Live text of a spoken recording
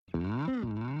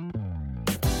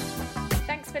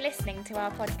Thanks for listening to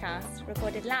our podcast,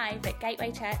 recorded live at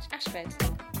Gateway Church, Ashford.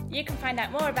 You can find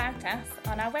out more about us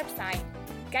on our website,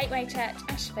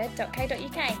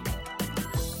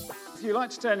 gatewaychurchashford.co.uk. If you'd like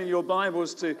to turn in your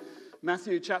Bibles to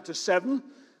Matthew chapter 7,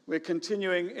 we're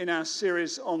continuing in our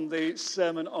series on the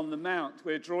Sermon on the Mount.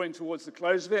 We're drawing towards the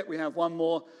close of it. We have one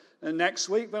more next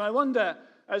week. But I wonder,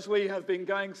 as we have been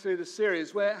going through the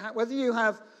series, whether you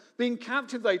have been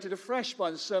captivated afresh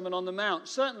by the Sermon on the Mount.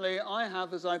 Certainly I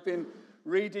have, as I've been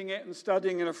reading it and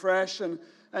studying it afresh and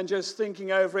just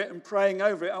thinking over it and praying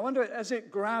over it. I wonder, has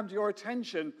it grabbed your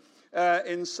attention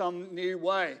in some new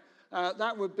way?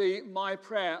 That would be my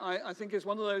prayer. I think it's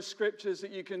one of those scriptures that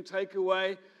you can take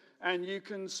away and you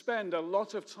can spend a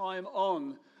lot of time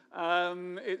on.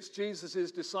 It's Jesus'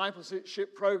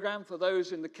 discipleship program for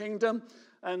those in the kingdom.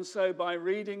 And so by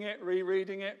reading it,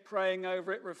 rereading it, praying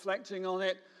over it, reflecting on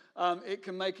it, it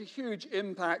can make a huge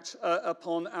impact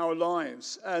upon our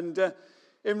lives. And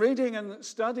in reading and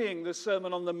studying the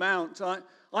Sermon on the Mount,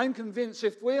 I'm convinced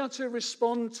if we are to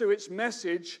respond to its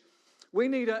message, we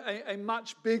need a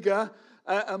much bigger,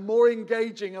 a more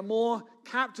engaging, a more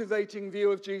captivating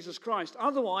view of Jesus Christ.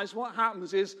 Otherwise, what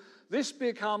happens is this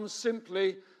becomes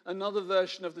simply another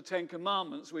version of the Ten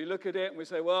Commandments. We look at it and we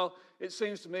say, well, it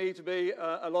seems to me to be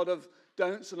a lot of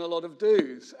don'ts and a lot of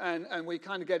do's. And we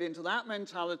kind of get into that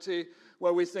mentality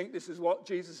where we think this is what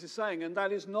Jesus is saying. And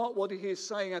that is not what he is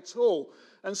saying at all.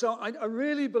 And so I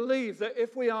really believe that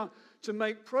if we are to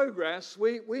make progress,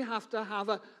 we have to have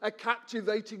a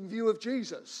captivating view of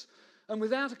Jesus. And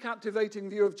without a captivating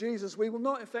view of Jesus, we will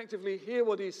not effectively hear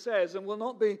what he says and will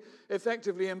not be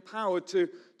effectively empowered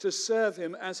to serve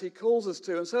him as he calls us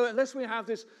to. And so unless we have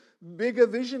this bigger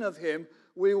vision of him,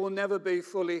 we will never be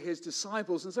fully his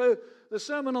disciples. And so the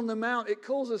Sermon on the Mount, it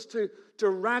calls us to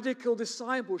radical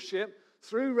discipleship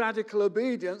through radical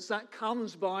obedience that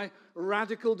comes by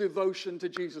radical devotion to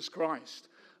Jesus Christ.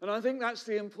 And I think that's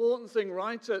the important thing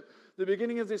right at the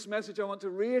beginning of this message. I want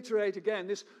to reiterate again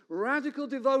this radical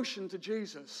devotion to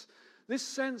Jesus, this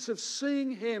sense of seeing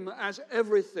him as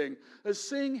everything, as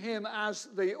seeing him as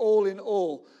the all in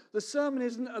all. The sermon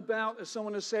isn't about, as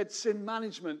someone has said, sin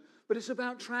management, but it's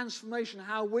about transformation,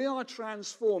 how we are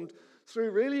transformed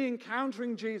through really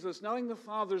encountering Jesus, knowing the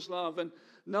Father's love and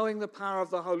knowing the power of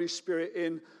the Holy Spirit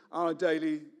in our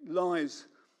daily lives.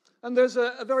 And there's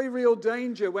a very real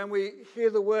danger when we hear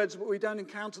the words, but we don't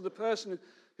encounter the person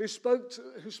who spoke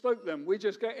them. We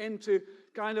just get into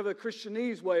kind of a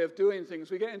Christianese way of doing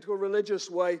things. We get into a religious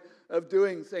way of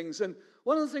doing things. And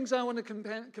one of the things I want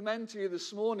to commend to you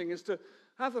this morning is to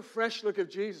have a fresh look at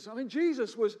Jesus. I mean,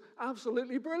 Jesus was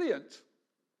absolutely brilliant.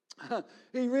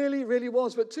 He really, really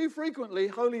was. But too frequently,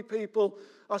 holy people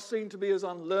are seen to be as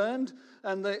unlearned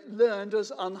and they learned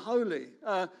as unholy.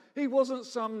 He wasn't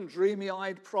some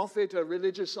dreamy-eyed prophet, a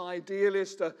religious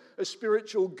idealist, a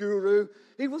spiritual guru.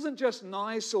 He wasn't just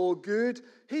nice or good.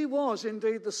 He was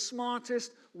indeed the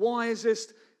smartest,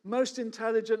 wisest, most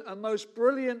intelligent and most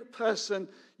brilliant person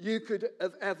you could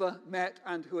have ever met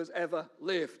and who has ever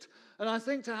lived. And I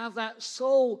think to have that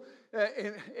soul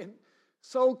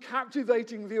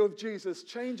captivating view of Jesus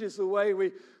changes the way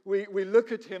we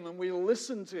look at him and we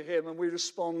listen to him and we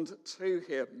respond to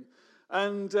him.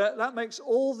 And that makes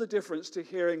all the difference to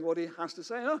hearing what he has to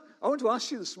say. And I want to ask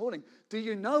you this morning, do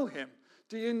you know him?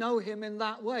 Do you know him in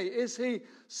that way? Is he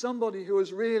somebody who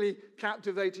has really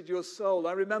captivated your soul?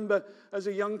 I remember as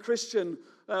a young Christian,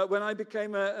 when I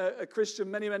became a Christian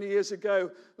many, many years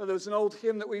ago, there was an old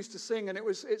hymn that we used to sing, and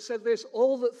it said this: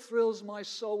 all that thrills my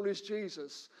soul is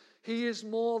Jesus. He is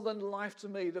more than life to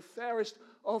me, the fairest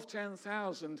of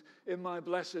 10,000 in my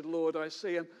blessed Lord I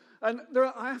see. And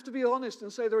I have to be honest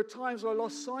and say there are times where I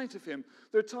lost sight of him.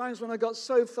 There are times when I got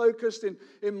so focused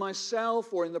in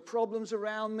myself or in the problems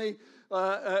around me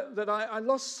that I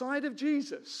lost sight of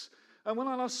Jesus. And when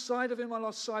I lost sight of him, I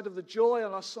lost sight of the joy,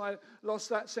 I lost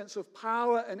that sense of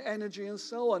power and energy and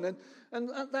so on.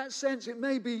 And at that sense, it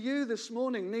may be you this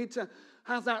morning need to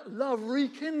have that love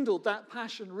rekindled, that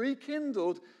passion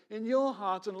rekindled in your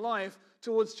heart and life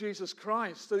towards Jesus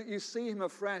Christ, so that you see him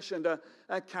afresh and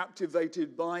are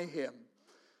captivated by him.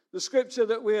 The scripture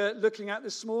that we're looking at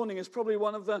this morning is probably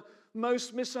one of the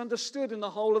most misunderstood in the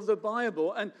whole of the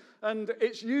Bible, and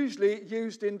it's usually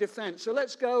used in defense. So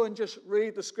let's go and just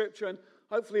read the scripture, and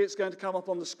hopefully it's going to come up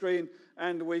on the screen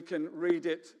and we can read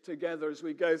it together as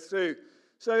we go through.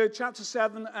 So chapter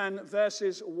 7 and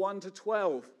verses 1 to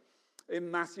 12 in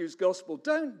Matthew's Gospel.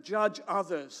 Don't judge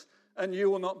others, and you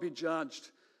will not be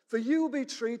judged. For you will be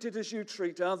treated as you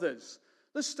treat others.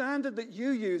 The standard that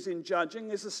you use in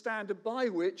judging is the standard by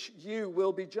which you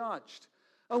will be judged.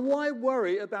 And why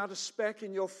worry about a speck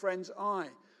in your friend's eye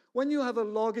When you have a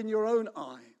log in your own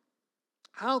eye,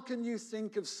 how can you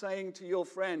think of saying to your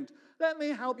friend, let me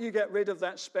help you get rid of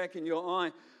that speck in your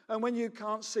eye, and when you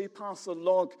can't see past the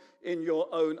log in your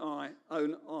own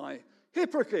eye?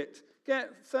 Hypocrite,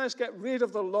 first get rid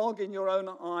of the log in your own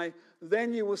eye,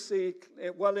 then you will see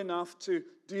it well enough to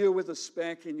deal with the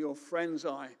speck in your friend's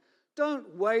eye.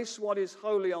 Don't waste what is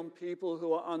holy on people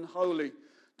who are unholy.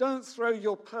 Don't throw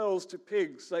your pearls to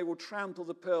pigs. They will trample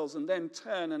the pearls and then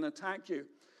turn and attack you.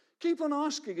 Keep on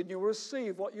asking and you will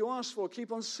receive what you ask for.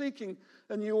 Keep on seeking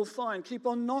and you will find. Keep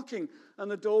on knocking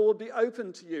and the door will be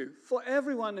open to you. For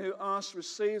everyone who asks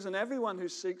receives, and everyone who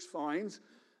seeks finds.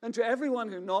 And to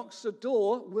everyone who knocks, the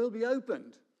door will be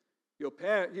opened. You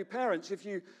parents, if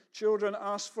your children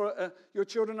ask for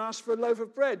a loaf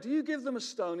of bread, do you give them a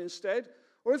stone instead?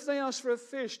 Or if they ask for a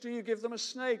fish, do you give them a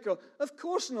snake? Or, of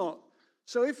course not.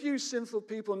 So if you sinful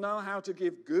people know how to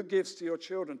give good gifts to your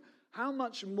children, how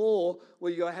much more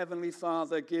will your heavenly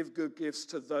Father give good gifts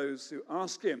to those who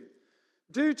ask him?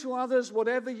 Do to others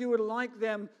whatever you would like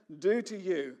them do to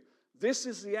you. This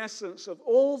is the essence of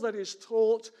all that is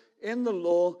taught in the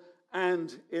law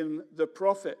and in the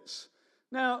prophets.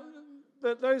 Now,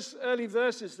 those early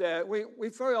verses there, we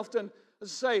very often,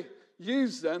 as I say,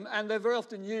 use them, and they're very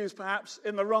often used perhaps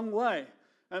in the wrong way.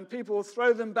 And people will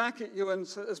throw them back at you and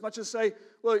as much as say,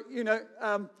 well,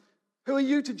 who are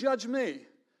you to judge me?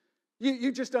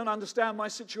 You just don't understand my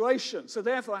situation. So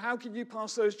therefore, how can you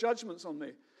pass those judgments on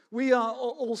me? We are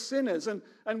all sinners, and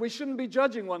we shouldn't be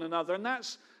judging one another. And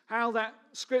that's how that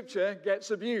scripture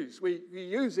gets abused. We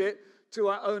use it to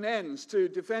our own ends, to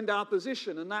defend our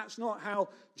position, and that's not how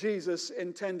Jesus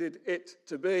intended it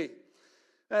to be.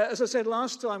 As I said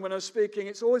last time when I was speaking,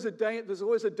 there's always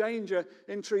a danger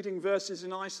in treating verses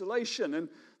in isolation. And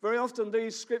very often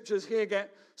these scriptures here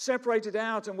get separated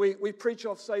out and we preach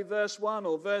off, say, verse 1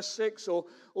 or verse 6 or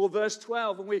verse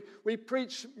 12. And we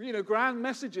preach, grand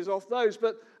messages off those.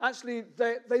 But actually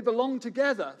they belong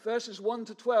together. Verses 1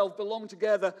 to 12 belong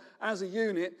together as a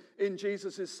unit in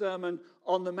Jesus' Sermon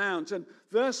on the Mount. And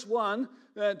verse 1,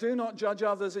 do not judge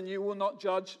others and you will not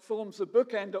judge, forms the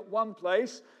bookend at one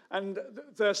place. And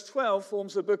verse 12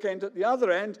 forms the bookend at the other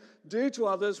end. Do to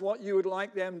others what you would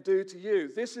like them do to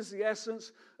you. This is the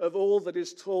essence of all that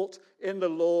is taught in the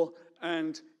law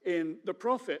and in the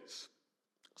prophets.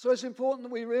 So it's important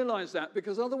that we realize that,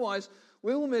 because otherwise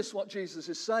we'll miss what Jesus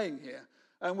is saying here.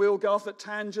 And we'll go off at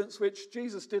tangents which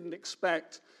Jesus didn't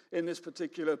expect in this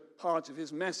particular part of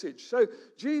his message. So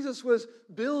Jesus was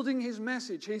building his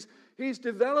message. He's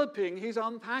developing, he's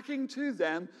unpacking to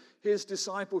them his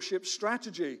discipleship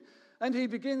strategy. And he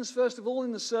begins, first of all,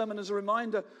 in the sermon as a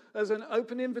reminder, as an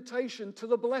open invitation to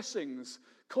the blessings,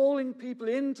 calling people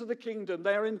into the kingdom.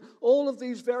 They're in all of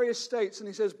these various states. And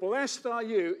he says, blessed are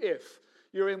you if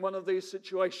you're in one of these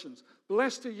situations.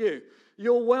 Blessed are you.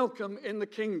 You're welcome in the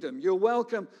kingdom. You're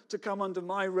welcome to come under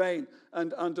my reign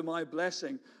and under my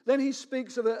blessing. Then he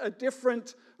speaks of a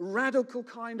different, radical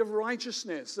kind of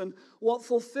righteousness and what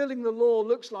fulfilling the law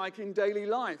looks like in daily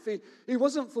life. He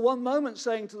wasn't for one moment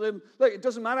saying to them, look, it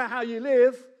doesn't matter how you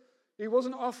live. He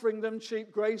wasn't offering them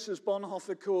cheap grace, as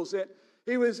Bonhoeffer calls it.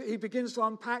 He begins to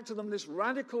unpack to them this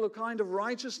radical kind of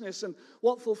righteousness and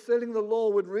what fulfilling the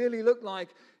law would really look like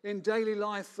in daily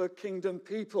life for kingdom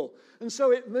people. And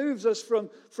so it moves us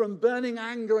from burning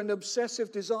anger and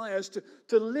obsessive desires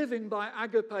to living by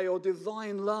agape or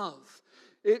divine love.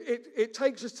 It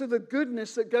takes us to the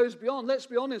goodness that goes beyond. Let's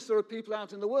be honest, there are people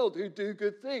out in the world who do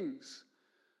good things.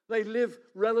 They live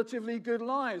relatively good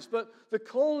lives. But the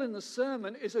call in the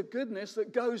sermon is a goodness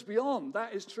that goes beyond.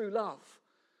 That is true love.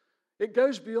 It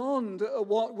goes beyond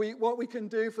what we can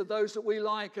do for those that we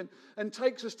like and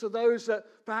takes us to those that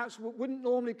perhaps wouldn't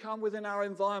normally come within our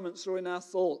environments or in our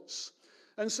thoughts.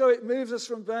 And so it moves us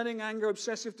from burning anger,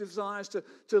 obsessive desires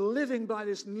to living by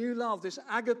this new love, this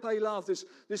agape love,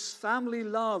 this family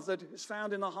love that is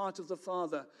found in the heart of the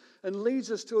Father and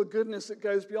leads us to a goodness that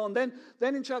goes beyond.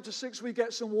 Then in chapter 6 we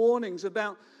get some warnings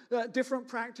about different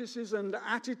practices and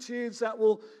attitudes that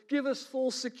will give us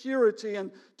false security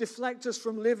and deflect us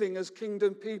from living as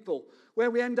kingdom people,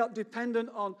 where we end up dependent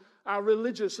on our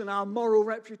religious and our moral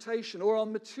reputation or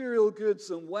on material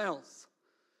goods and wealth.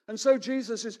 And so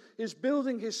Jesus is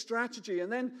building his strategy. And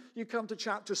then you come to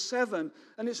chapter 7,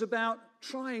 and it's about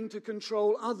trying to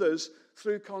control others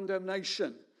through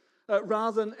condemnation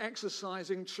rather than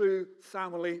exercising true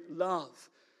family love.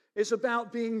 It's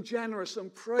about being generous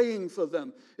and praying for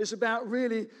them. It's about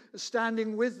really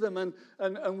standing with them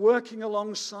and working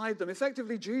alongside them.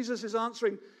 Effectively, Jesus is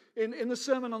answering in the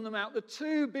Sermon on the Mount the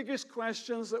two biggest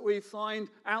questions that we find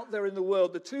out there in the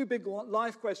world, the two big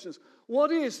life questions.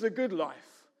 What is the good life?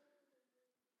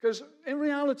 Because in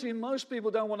reality, most people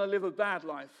don't want to live a bad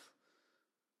life.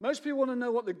 Most people want to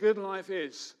know what the good life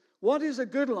is. What is a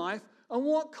good life and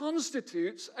what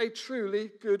constitutes a truly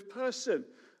good person?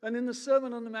 And in the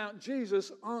Sermon on the Mount,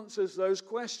 Jesus answers those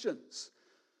questions,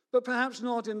 but perhaps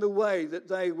not in the way that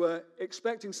they were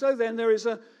expecting. So then there is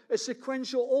a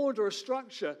sequential order, a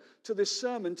structure to this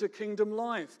sermon, to kingdom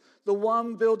life, the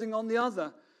one building on the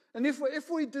other. And if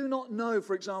we do not know,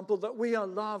 for example, that we are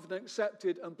loved and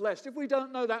accepted and blessed, if we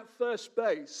don't know that first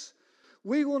base,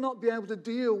 we will not be able to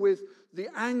deal with the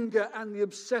anger and the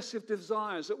obsessive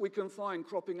desires that we can find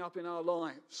cropping up in our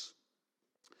lives.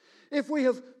 If we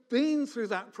have been through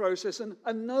that process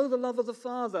and know the love of the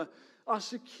Father, are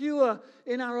secure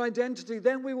in our identity,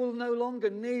 then we will no longer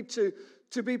need to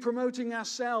be promoting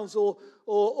ourselves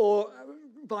or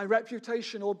by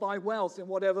reputation or by wealth in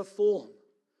whatever form.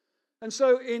 And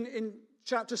so in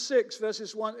chapter 6,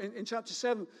 verses 1, in chapter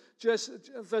 7,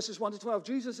 verses 1 to 12,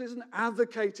 Jesus isn't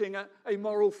advocating a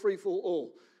moral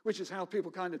free-for-all, which is how people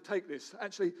kind of take this.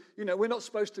 Actually, we're not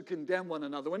supposed to condemn one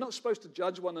another. We're not supposed to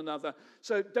judge one another.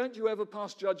 So don't you ever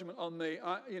pass judgment on me.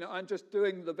 I'm just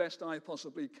doing the best I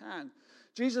possibly can.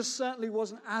 Jesus certainly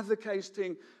wasn't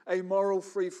advocating a moral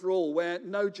free-for-all where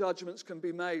no judgments can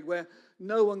be made, where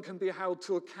no one can be held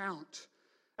to account.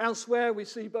 Elsewhere, we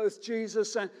see both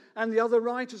Jesus and the other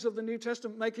writers of the New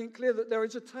Testament making it clear that there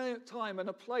is a time and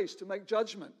a place to make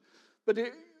judgment. But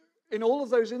in all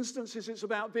of those instances, it's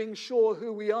about being sure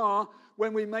who we are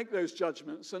when we make those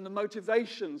judgments and the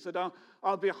motivations that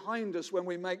are behind us when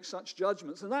we make such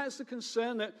judgments. And that is the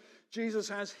concern that Jesus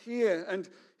has here, and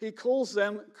he calls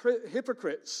them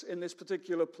hypocrites in this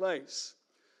particular place.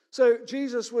 So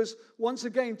Jesus was once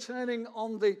again turning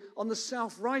on the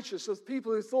self-righteous of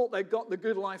people who thought they'd got the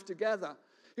good life together.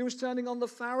 He was turning on the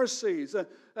Pharisees,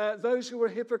 those who were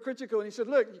hypocritical. And he said,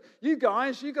 look, you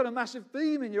guys, you've got a massive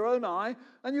beam in your own eye,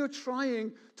 and you're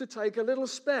trying to take a little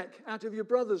speck out of your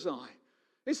brother's eye.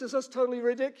 He says, that's totally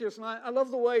ridiculous. And I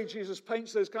love the way Jesus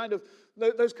paints those kind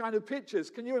of pictures.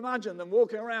 Can you imagine them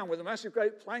walking around with a massive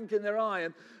great plank in their eye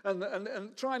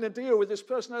and trying to deal with this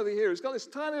person over here who's got this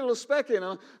tiny little speck in,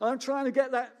 and I'm trying to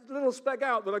get that little speck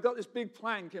out, but I've got this big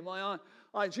plank in my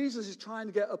eye. Jesus is trying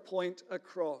to get a point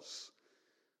across.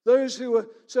 These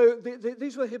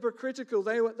were hypocritical.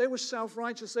 They were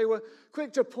self-righteous. They were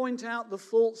quick to point out the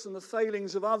faults and the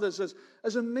failings of others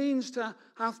as a means to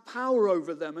have power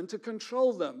over them and to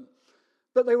control them.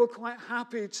 But they were quite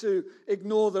happy to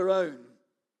ignore their own.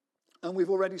 And we've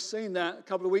already seen that a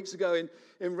couple of weeks ago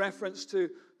in reference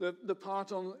to the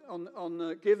part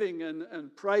on giving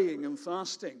and praying and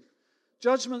fasting.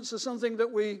 Judgments are something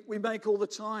that we make all the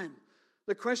time.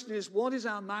 The question is, what is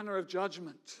our manner of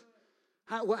judgment?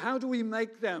 How do we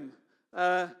make them?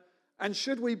 And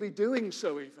should we be doing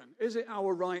so even? Is it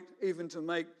our right even to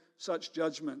make such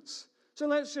judgments? So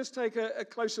let's just take a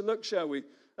closer look, shall we,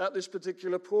 at this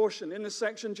particular portion. In this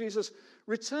section, Jesus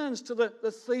returns to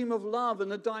the theme of love and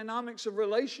the dynamics of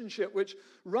relationship, which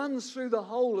runs through the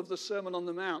whole of the Sermon on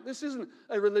the Mount. This isn't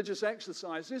a religious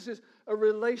exercise. This is a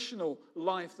relational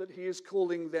life that he is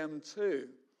calling them to.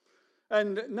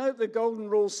 And note the golden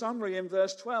rule summary in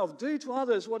verse 12. Do to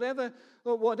others whatever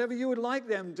you would like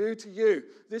them do to you.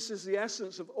 This is the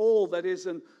essence of all that is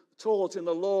taught in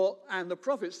the law and the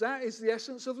prophets. That is the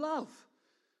essence of love.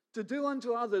 To do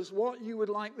unto others what you would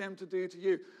like them to do to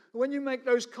you. When you make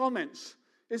those comments,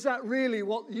 is that really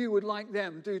what you would like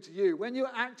them do to you? When you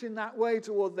act in that way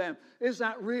toward them, is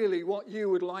that really what you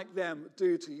would like them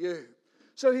do to you?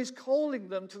 So he's calling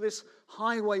them to this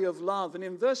highway of love. And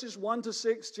in verses 1 to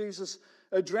 6, Jesus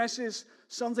addresses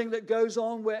something that goes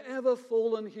on wherever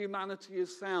fallen humanity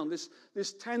is found,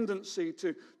 this tendency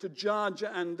to judge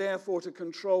and therefore to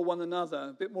control one another.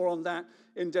 A bit more on that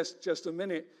in just a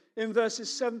minute. In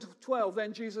verses 7 to 12,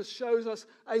 then Jesus shows us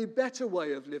a better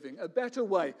way of living, a better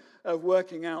way of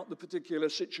working out the particular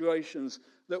situations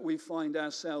that we find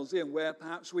ourselves in, where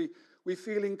perhaps we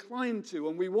feel inclined to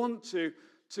and we want to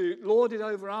lord it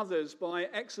over others by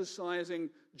exercising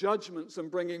judgments and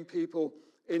bringing people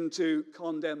into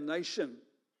condemnation.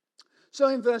 So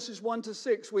in verses 1 to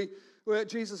 6, where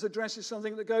Jesus addresses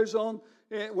something that goes on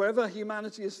wherever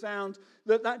humanity is found,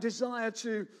 that desire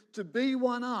to be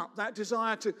one up, that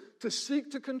desire to seek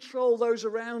to control those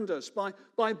around us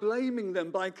by blaming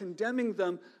them, by condemning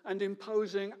them, and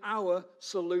imposing our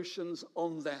solutions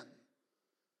on them.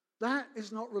 That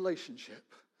is not relationship.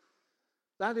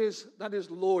 That is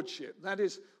lordship. That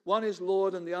is, one is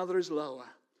Lord and the other is lower.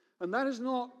 And that is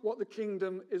not what the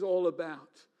kingdom is all about.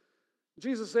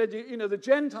 Jesus said, the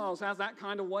Gentiles have that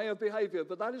kind of way of behavior,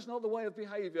 but that is not the way of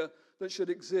behavior that should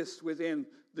exist within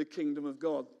the kingdom of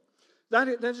God. That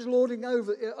is lording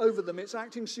over them. It's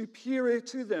acting superior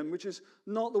to them, which is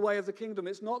not the way of the kingdom.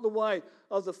 It's not the way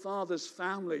of the Father's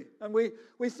family. And we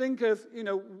think of,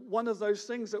 one of those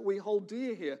things that we hold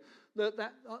dear here,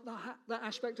 that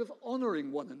aspect of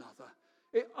honoring one another.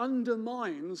 It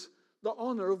undermines the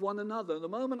honor of one another. The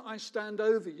moment I stand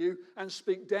over you and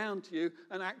speak down to you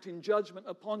and act in judgment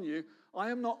upon you,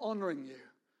 I am not honoring you.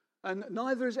 And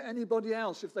neither is anybody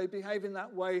else if they behave in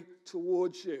that way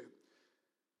towards you.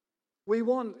 We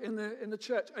want in the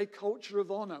church a culture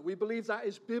of honor. We believe that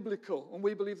is biblical, and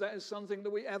we believe that is something that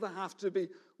we ever have to be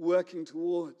working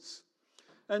towards.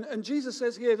 And Jesus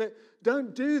says here that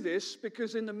don't do this,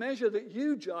 because in the measure that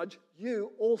you judge,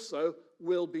 you also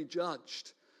will be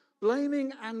judged.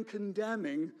 Blaming and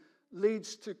condemning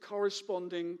leads to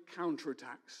corresponding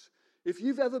counterattacks. If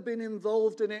you've ever been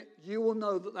involved in it, you will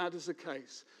know that that is the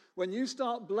case. When you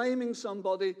start blaming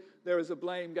somebody, there is a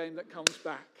blame game that comes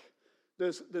back.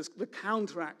 There's the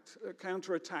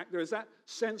counterattack. There is that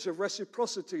sense of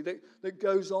reciprocity that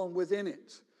goes on within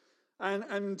it.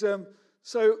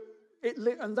 So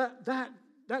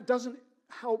that doesn't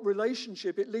help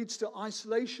relationship. It leads to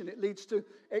isolation. It leads to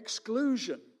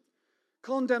exclusion.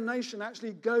 Condemnation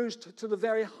actually goes to the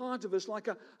very heart of us like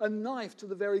a knife to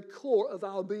the very core of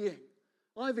our being.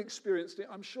 I've experienced it.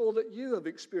 I'm sure that you have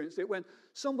experienced it when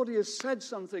somebody has said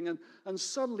something and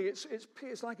suddenly it's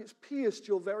like it's pierced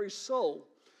your very soul.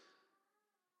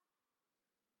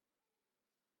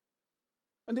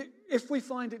 And if we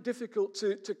find it difficult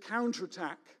to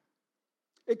counterattack,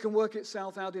 it can work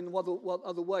itself out in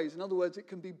other ways. In other words, it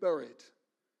can be buried.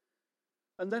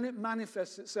 And then it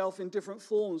manifests itself in different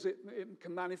forms. It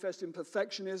can manifest in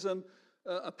perfectionism,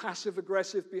 a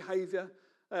passive-aggressive behavior.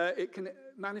 It can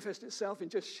manifest itself in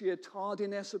just sheer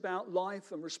tardiness about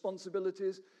life and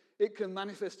responsibilities. It can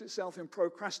manifest itself in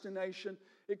procrastination.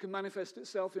 It can manifest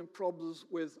itself in problems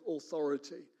with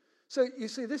authority. So you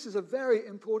see, this is a very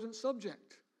important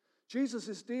subject. Jesus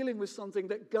is dealing with something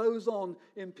that goes on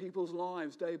in people's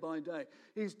lives day by day.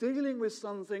 He's dealing with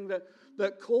something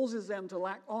that causes them to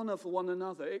lack honor for one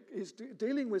another. He's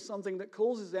dealing with something that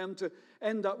causes them to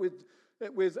end up with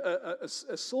a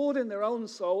sword in their own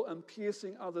soul and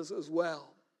piercing others as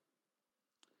well.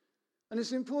 And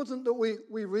it's important that we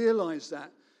realize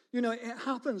that. It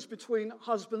happens between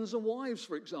husbands and wives,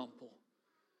 for example.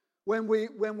 When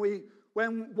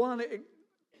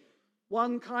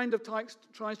one kind of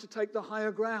tries to take the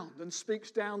higher ground and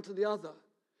speaks down to the other.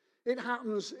 It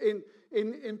happens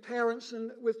in parents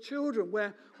and with children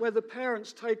where the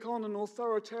parents take on an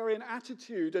authoritarian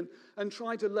attitude and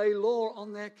try to lay law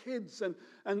on their kids. And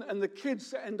the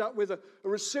kids end up with a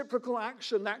reciprocal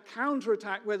action, that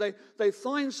counterattack where they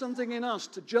find something in us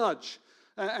to judge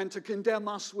and to condemn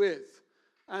us with.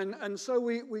 And so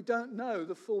we don't know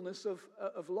the fullness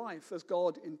of life as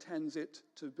God intends it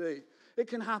to be. It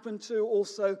can happen too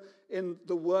also in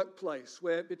the workplace,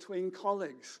 where between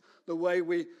colleagues, the way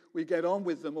we get on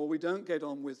with them or we don't get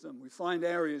on with them, we find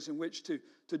areas in which to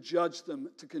judge them,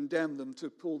 to condemn them, to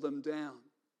pull them down.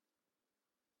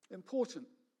 Important.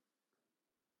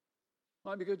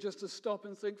 Might be good just to stop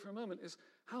and think for a moment is,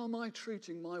 how am I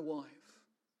treating my wife?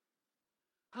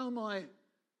 How am I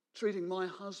treating my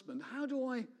husband? How do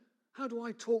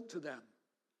I talk to them?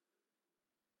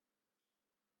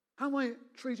 How am I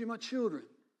treating my children?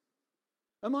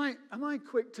 Am I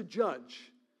quick to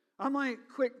judge? Am I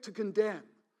quick to condemn?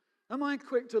 Am I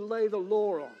quick to lay the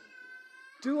law on?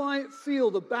 Do I feel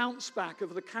the bounce back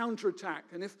of the counterattack?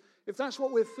 And if that's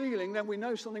what we're feeling, then we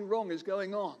know something wrong is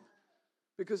going on,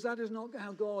 because that is not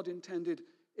how God intended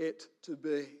it to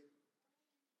be.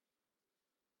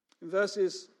 In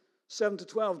verses 7 to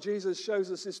 12, Jesus shows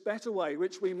us this better way,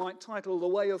 which we might title the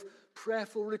way of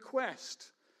prayerful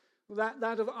request.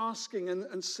 That of asking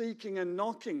and seeking and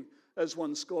knocking, as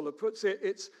one scholar puts it.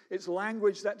 It's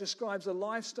language that describes a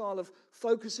lifestyle of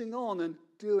focusing on and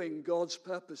doing God's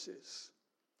purposes.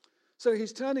 So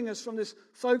he's turning us from this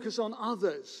focus on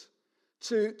others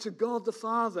to God the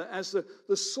Father as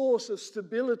the source of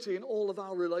stability in all of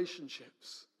our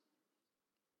relationships.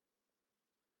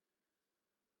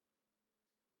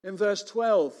 In verse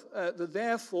 12, the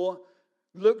therefore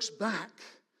looks back.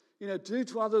 Do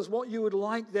to others what you would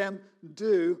like them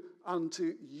do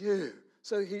unto you.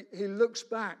 So he looks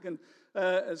back, and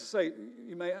as I say,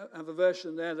 you may have a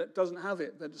version there that doesn't have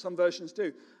it, but some versions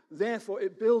do. Therefore,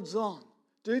 it builds on.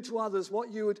 Do to others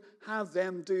what you would have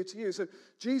them do to you. So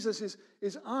Jesus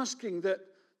is asking that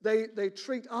they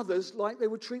treat others like they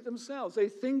would treat themselves. They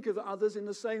think of others in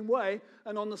the same way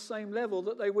and on the same level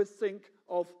that they would think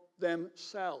of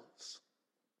themselves.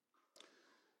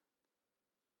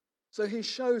 So he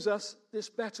shows us this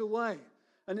better way.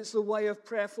 And it's the way of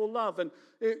prayerful love. And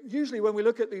usually when we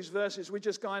look at these verses, we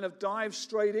just kind of dive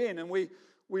straight in and we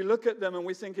look at them and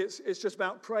we think it's just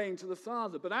about praying to the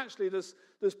Father. But actually there's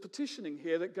petitioning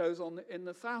here that goes on in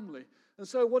the family. And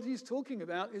so what he's talking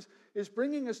about is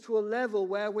bringing us to a level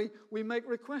where we make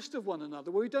request of one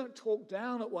another, where we don't talk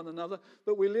down at one another,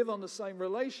 but we live on the same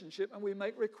relationship and we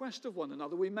make request of one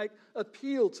another. We make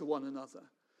appeal to one another.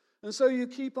 And so you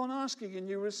keep on asking and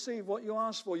you receive what you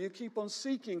ask for. You keep on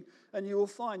seeking and you will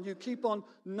find. You keep on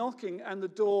knocking and the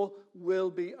door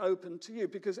will be open to you.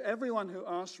 Because everyone who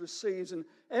asks receives, and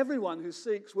everyone who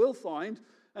seeks will find.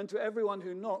 And to everyone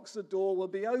who knocks, the door will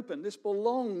be open. This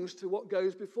belongs to what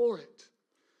goes before it.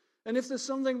 And if there's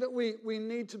something that we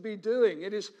need to be doing,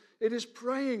 it is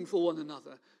praying for one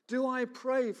another. Do I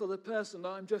pray for the person that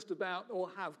I'm just about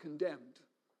or have condemned?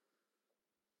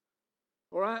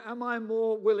 Or am I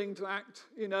more willing to act,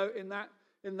 in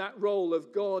that role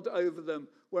of God over them,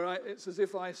 where it's as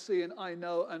if I see and I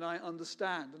know and I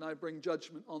understand and I bring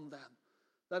judgment on them?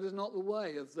 That is not the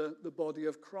way of the body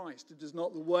of Christ. It is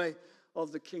not the way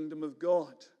of the kingdom of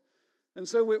God. And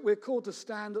so we're called to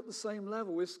stand at the same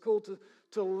level. We're called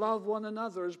to love one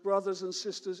another as brothers and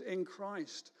sisters in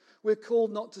Christ. We're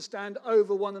called not to stand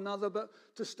over one another, but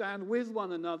to stand with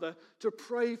one another, to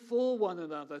pray for one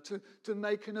another, to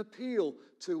make an appeal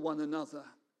to one another.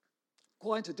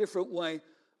 Quite a different way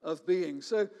of being.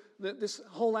 So this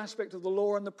whole aspect of the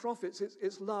law and the prophets,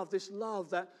 it's love, this love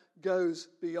that goes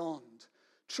beyond.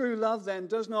 True love then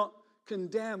does not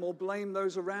condemn or blame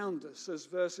those around us, as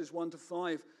verses 1 to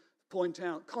 5 point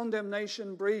out.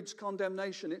 Condemnation breeds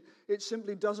condemnation. It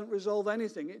simply doesn't resolve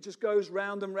anything. It just goes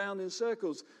round and round in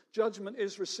circles. Judgment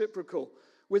is reciprocal.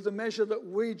 With the measure that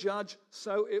we judge,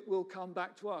 so it will come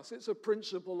back to us. It's a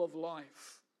principle of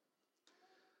life.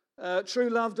 True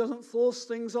love doesn't force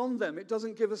things on them. It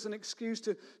doesn't give us an excuse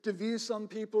to view some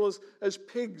people as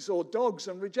pigs or dogs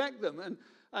and reject them. And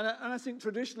I think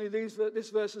traditionally this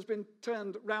verse has been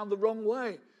turned round the wrong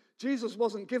way. Jesus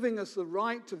wasn't giving us the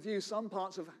right to view some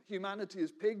parts of humanity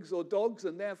as pigs or dogs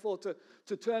and therefore to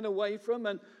turn away from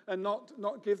and not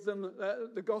give them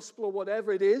the gospel or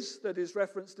whatever it is that is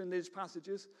referenced in these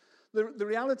passages. The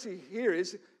reality here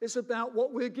is it's about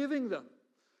what we're giving them.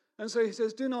 And so he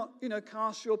says, do not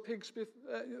cast your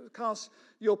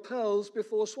pearls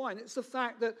before swine. It's the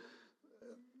fact that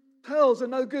pearls are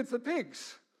no good for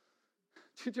pigs.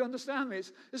 Did you understand me?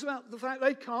 It's about the fact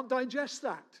they can't digest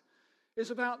that. It's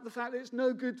about the fact that it's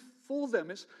no good for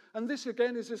them. And this,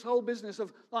 again, is this whole business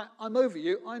of, like, I'm over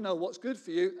you, I know what's good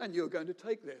for you, and you're going to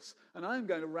take this. And I'm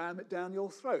going to ram it down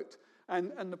your throat.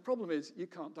 And the problem is, you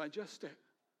can't digest it.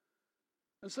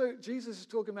 And so Jesus is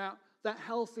talking about that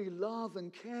healthy love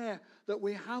and care that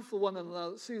we have for one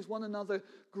another, that sees one another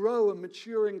grow and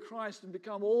mature in Christ and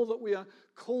become all that we are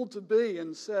called to be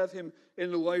and serve him in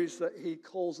the ways that he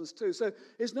calls us to. So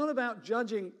it's not about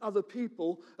judging other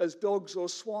people as dogs or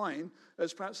swine,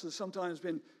 as perhaps has sometimes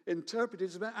been interpreted.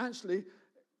 It's about actually,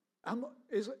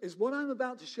 is what I'm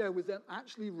about to share with them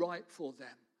actually right for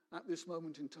them at this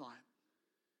moment in time?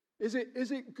 Is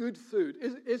it good food?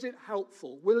 Is it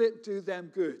helpful? Will it do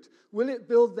them good? Will it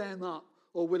build them up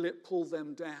or will it pull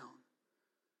them down?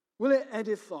 Will it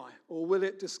edify or will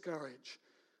it discourage?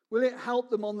 Will it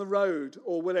help them on the road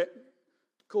or will it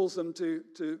cause them to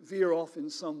veer off in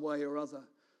some way or other?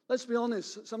 Let's be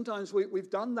honest, sometimes we've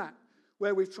done that,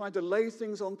 where we've tried to lay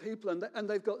things on people and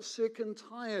they've got sick and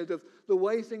tired of the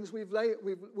way things we've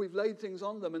laid things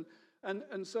on them.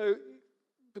 And so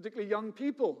particularly young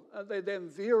people, they then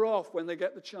veer off when they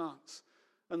get the chance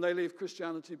and they leave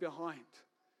Christianity behind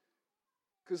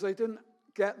because they didn't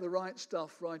get the right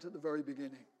stuff right at the very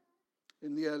beginning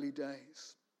in the early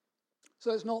days.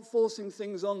 So it's not forcing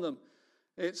things on them.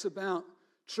 It's about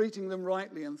treating them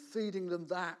rightly and feeding them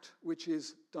that which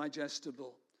is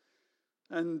digestible.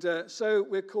 And so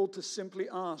we're called to simply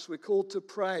ask. We're called to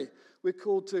pray. We're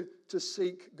called to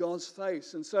seek God's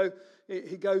face. And so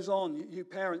he goes on. You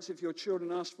parents, if your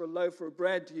children ask for a loaf or a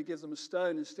bread, do you give them a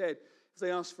stone instead? If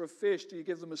they ask for a fish, do you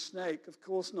give them a snake? Of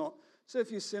course not. So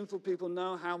if you sinful people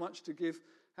know how to give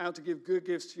good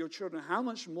gifts to your children, how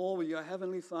much more will your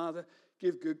heavenly Father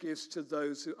give good gifts to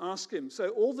those who ask him? So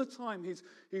all the time he's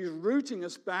rooting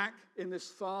us back in this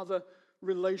Father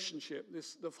relationship,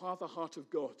 the Father heart of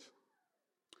God.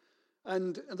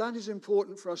 And that is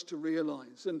important for us to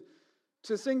realize and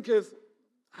to think of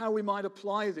how we might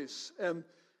apply this.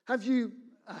 Have you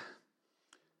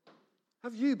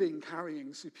been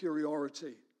carrying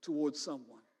superiority towards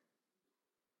someone?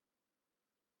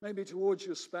 Maybe towards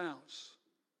your spouse,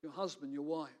 your husband, your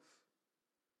wife.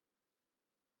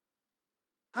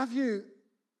 Have you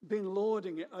been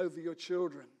lording it over your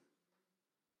children?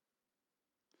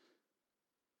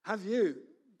 Have you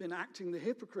been acting the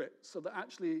hypocrite so that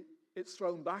actually it's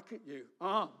thrown back at you?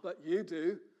 But you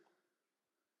do.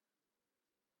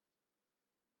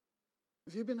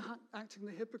 Have you been acting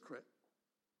the hypocrite?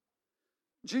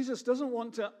 Jesus doesn't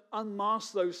want to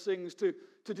unmask those things to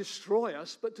destroy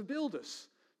us, but to build us,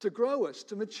 to grow us,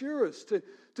 to mature us,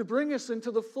 to bring us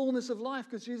into the fullness of life,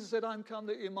 because Jesus said, I'm come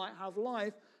that you might have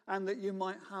life and that you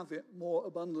might have it more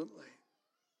abundantly.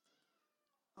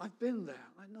 I've been there.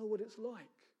 I know what it's like.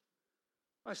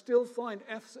 I still find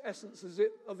essences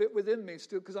of it within me,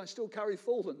 still, because I still carry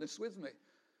fallenness with me.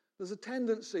 There's a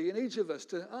tendency in each of us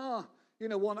to,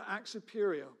 want to act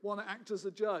superior, want to act as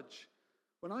a judge,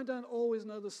 when I don't always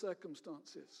know the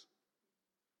circumstances.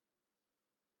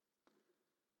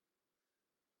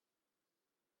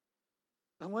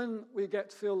 And when we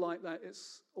get to feel like that,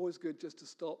 it's always good just to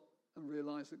stop and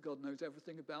realize that God knows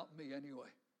everything about me anyway.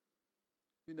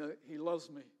 He loves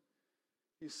me.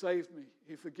 He saved me.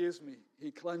 He forgives me.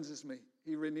 He cleanses me.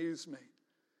 He renews me.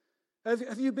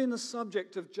 Have you been the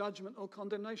subject of judgment or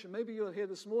condemnation? Maybe you're here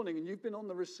this morning and you've been on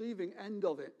the receiving end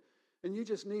of it, and you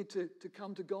just need to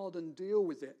come to God and deal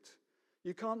with it.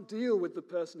 You can't deal with the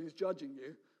person who's judging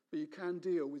you, but you can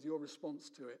deal with your response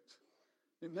to it.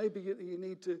 It may be that you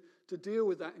need to deal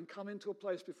with that and come into a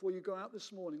place before you go out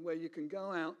this morning where you can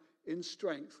go out in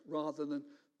strength rather than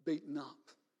beaten up.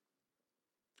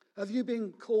 Have you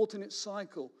been caught in its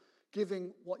cycle,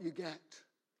 giving what you get?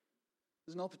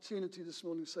 There's an opportunity this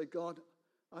morning to say, God,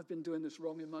 I've been doing this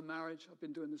wrong in my marriage. I've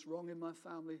been doing this wrong in my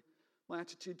family. My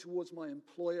attitude towards my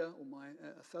employer or my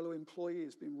fellow employee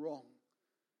has been wrong.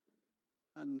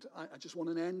 And I just want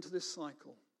an end to this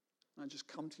cycle. I just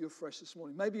come to you afresh this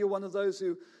morning. Maybe you're one of those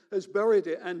who has buried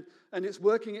it and it's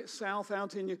working itself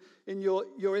out in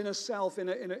your inner self, in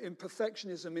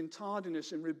perfectionism, in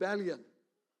tardiness, in rebellion.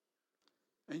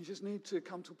 And you just need to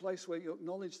come to a place where you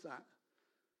acknowledge that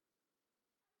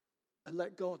and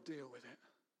let God deal with it.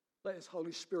 Let His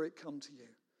Holy Spirit come to you.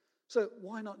 So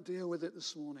why not deal with it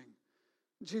this morning?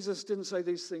 Jesus didn't say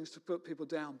these things to put people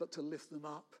down, but to lift them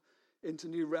up into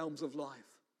new realms of life.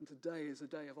 And today is a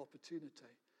day of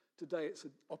opportunity. Today it's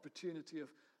an opportunity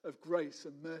of grace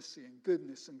and mercy and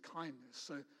goodness and kindness.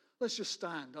 So let's just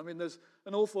stand. I mean, there's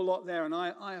an awful lot there, and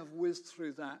I have whizzed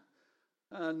through that.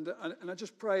 And I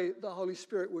just pray the Holy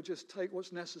Spirit will just take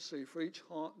what's necessary for each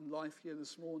heart and life here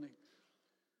this morning.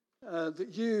 That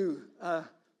you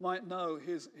might know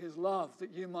His love,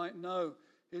 that you might know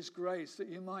His grace, that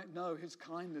you might know His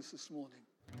kindness this morning.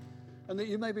 And that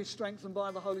you may be strengthened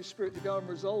by the Holy Spirit to go and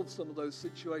resolve some of those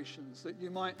situations, that you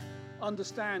might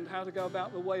understand how to go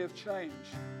about the way of change.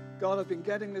 God, I've been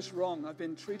getting this wrong. I've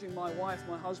been treating my wife,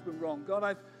 my husband wrong.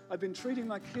 God, I've been treating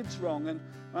my kids wrong, and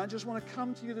I just want to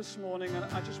come to you this morning, and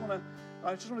I just want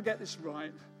to get this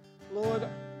right. Lord,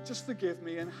 just forgive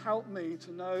me and help me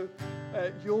to know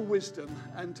your wisdom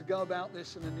and to go about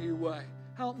this in a new way.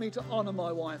 Help me to honor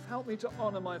my wife. Help me to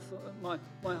honor my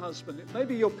husband.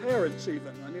 Maybe your parents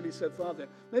even. I nearly said father.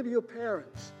 Maybe your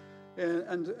parents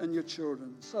and your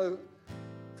children. So,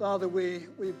 Father, we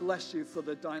bless you for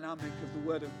the dynamic of the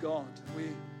Word of God.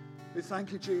 We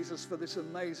thank you, Jesus, for this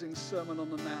amazing Sermon on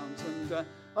the Mount. And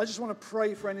I just want to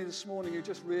pray for any this morning who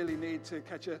just really need to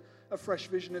catch a fresh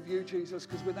vision of you, Jesus,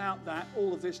 because without that,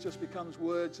 all of this just becomes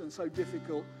words and so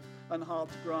difficult and hard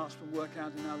to grasp and work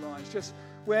out in our lives. Just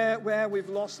where we've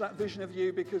lost that vision of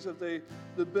you because of the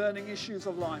burning issues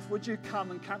of life, would you come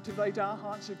and captivate our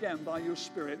hearts again by your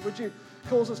Spirit? Would you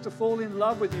cause us to fall in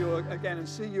love with you again and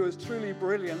see you as truly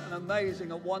brilliant and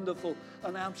amazing and wonderful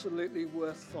and absolutely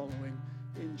worth following?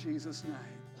 In Jesus'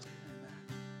 name.